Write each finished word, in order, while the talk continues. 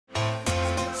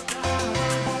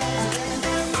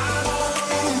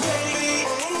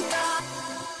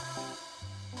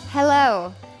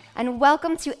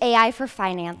welcome to AI for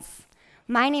Finance.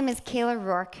 My name is Kayla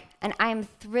Roark, and I am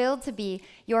thrilled to be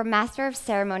your Master of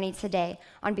Ceremony today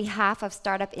on behalf of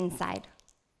Startup Inside.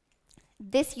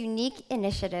 This unique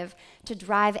initiative to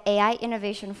drive AI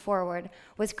innovation forward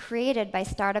was created by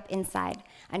Startup Inside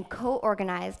and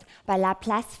co-organized by La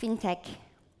Place FinTech.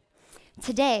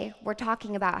 Today, we're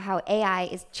talking about how AI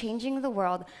is changing the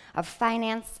world of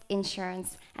finance,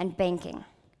 insurance, and banking.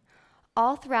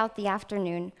 All throughout the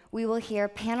afternoon, we will hear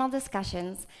panel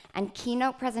discussions and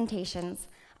keynote presentations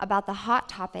about the hot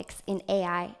topics in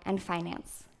AI and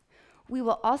finance. We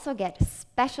will also get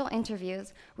special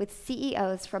interviews with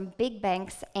CEOs from big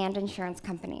banks and insurance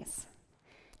companies.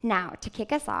 Now, to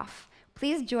kick us off,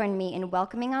 please join me in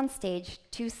welcoming on stage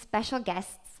two special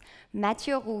guests,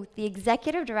 Mathieu Roux, the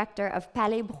Executive Director of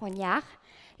Palais Brongniart,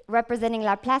 representing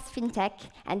La Place FinTech,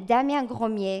 and Damien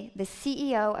Gromier, the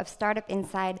CEO of Startup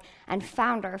Inside and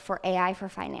founder for AI for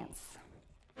Finance.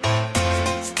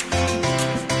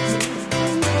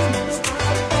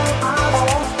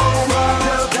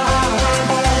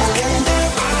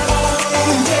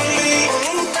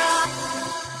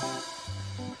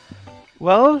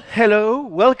 Well, hello,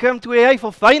 welcome to AI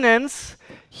for Finance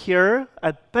here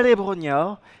at Palais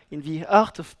Brongniart in the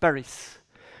heart of Paris.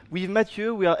 With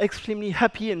Mathieu, we are extremely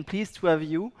happy and pleased to have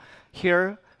you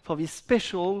here for this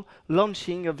special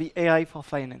launching of the AI for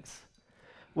Finance.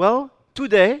 Well,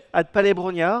 today at Palais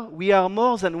Brongniart, we are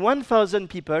more than 1,000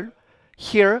 people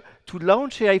here to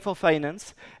launch AI for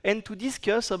Finance and to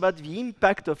discuss about the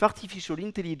impact of artificial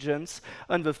intelligence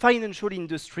on the financial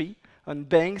industry, on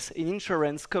banks and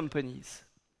insurance companies.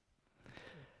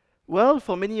 Well,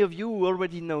 for many of you who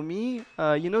already know me,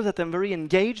 you know that I'm very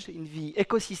engaged in the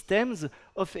ecosystems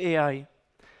of AI.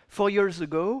 4 years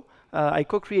ago, I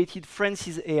co-created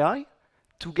France's AI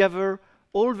to gather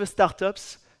all the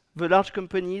startups, the large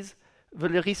companies, the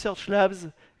research labs,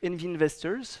 and the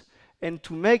investors, and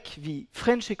to make the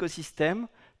French ecosystem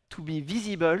to be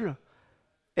visible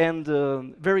and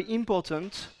very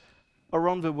important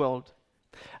around the world.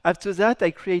 After that,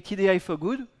 I created AI for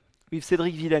Good with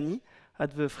Cédric Villani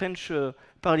at the French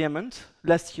Parliament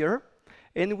last year,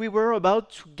 and we were about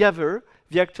to gather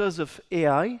the actors of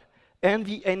AI and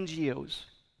the NGOs.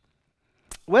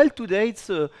 Well, today it's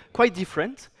quite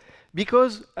different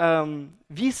because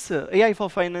this AI for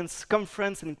Finance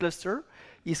conference and cluster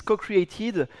is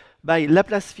co-created by La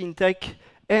Place FinTech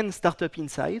and Startup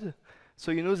Inside.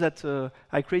 So you know that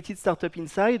I created Startup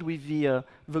Inside with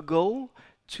the goal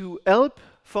to help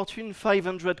Fortune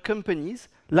 500 companies,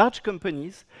 large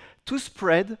companies, to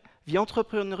spread the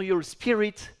entrepreneurial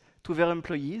spirit to their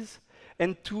employees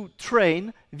and to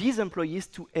train these employees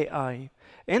to AI.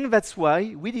 And that's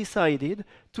why we decided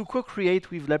to co-create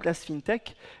with La Place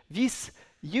FinTech this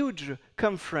huge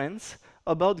conference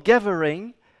about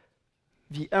gathering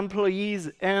the employees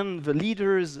and the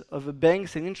leaders of the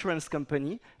banks and insurance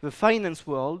company, the finance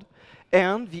world,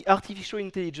 and the artificial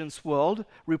intelligence world,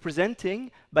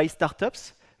 representing by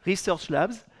startups, research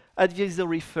labs,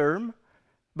 advisory firm,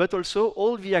 but also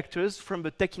all the actors from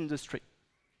the tech industry.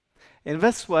 And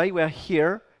that's why we're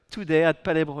here today at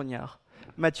Palais Brongniart.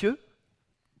 Mathieu?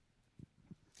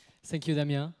 Thank you,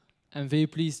 Damien. I'm very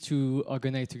pleased to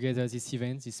organize together this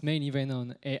event, this main event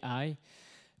on AI,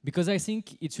 because I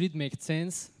think it really makes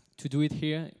sense to do it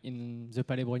here in the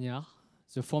Palais Brongniart,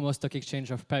 the former stock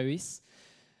exchange of Paris.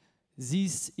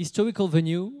 This historical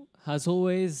venue has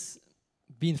always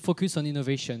been focused on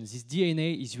innovation. This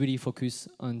DNA is really focused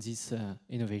on this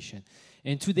innovation.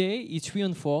 And today, it's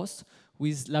reinforced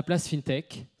with La Place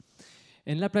FinTech.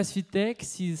 And La Place FinTech,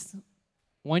 since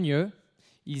 1 year,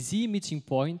 is the meeting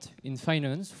point in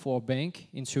finance for bank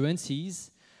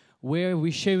insurances, where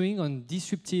we're sharing on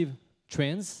disruptive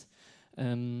trends,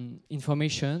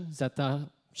 information that are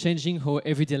changing our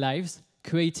everyday lives,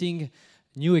 creating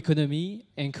new economy,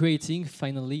 and creating,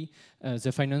 finally,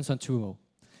 the finance on tomorrow.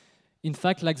 In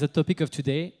fact, like the topic of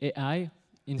today, AI,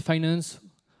 in finance,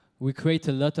 we create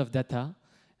a lot of data.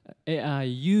 AI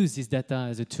uses data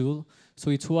as a tool,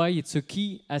 so it's why it's a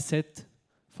key asset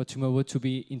for tomorrow to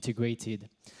be integrated.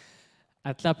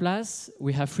 At La Place,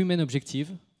 we have 3 main objectives.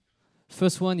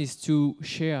 First one is to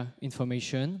share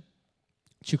information,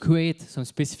 to create some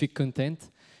specific content,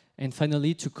 and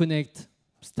finally, to connect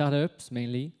startups,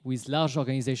 mainly, with large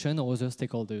organizations or other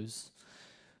stakeholders.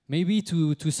 Maybe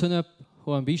to sum up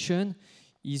our ambition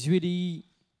is really,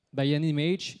 by an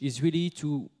image, is really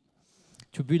to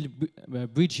build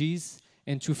bridges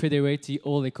and to federate the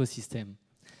whole ecosystem.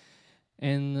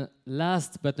 And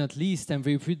last but not least, I'm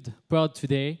very proud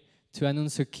today to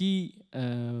announce a key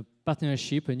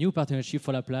partnership, a new partnership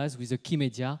for La Place with a key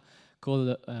media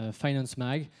called Finance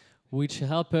Mag. which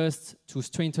help us to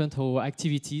strengthen our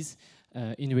activities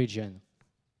in region.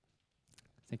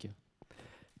 Thank you.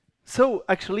 So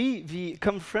actually, the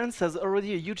conference has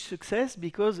already a huge success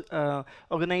because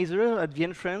organizer at the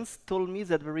entrance told me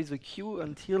that there is a queue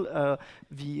until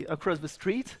across the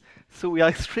street. So we are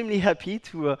extremely happy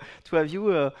to have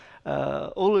you,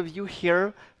 all of you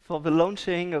here for the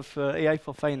launching of AI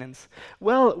for Finance.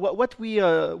 Well, what we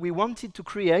wanted to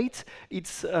create,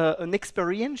 it's an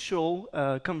experiential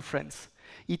conference.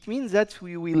 It means that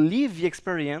we will live the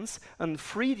experience in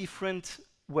 3 different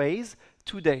ways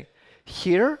today.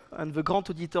 Here, on the Grand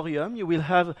Auditorium, you will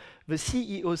have the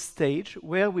CEO stage,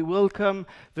 where we welcome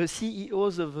the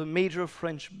CEOs of the major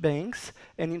French banks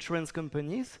and insurance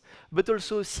companies, but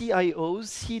also CIOs,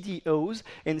 CDOs,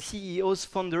 and CEOs,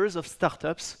 founders of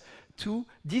startups, to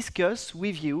discuss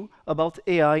with you about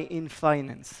AI in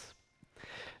finance.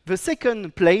 The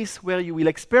second place where you will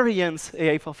experience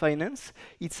AI for finance,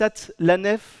 it's at La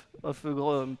Nef of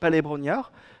Palais Brongniart,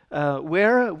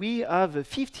 where we have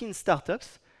 15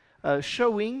 startups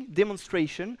showing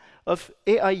demonstration of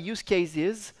AI use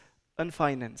cases on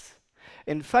finance.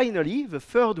 And finally, the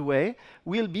third way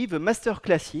will be the master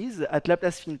classes at La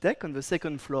Place FinTech on the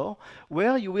 2nd floor,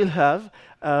 where you will have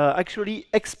actually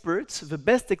experts, the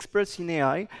best experts in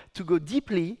AI, to go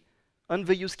deeply on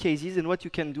the use cases and what you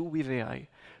can do with AI.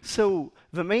 So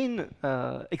the main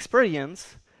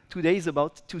experience today is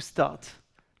about to start.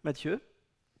 Mathieu,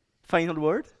 final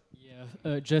word?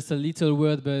 Yeah, just a little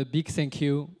word, but big thank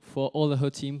you for all the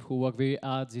whole team who worked very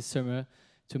hard this summer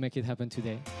to make it happen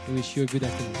today. We wish you a good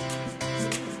afternoon.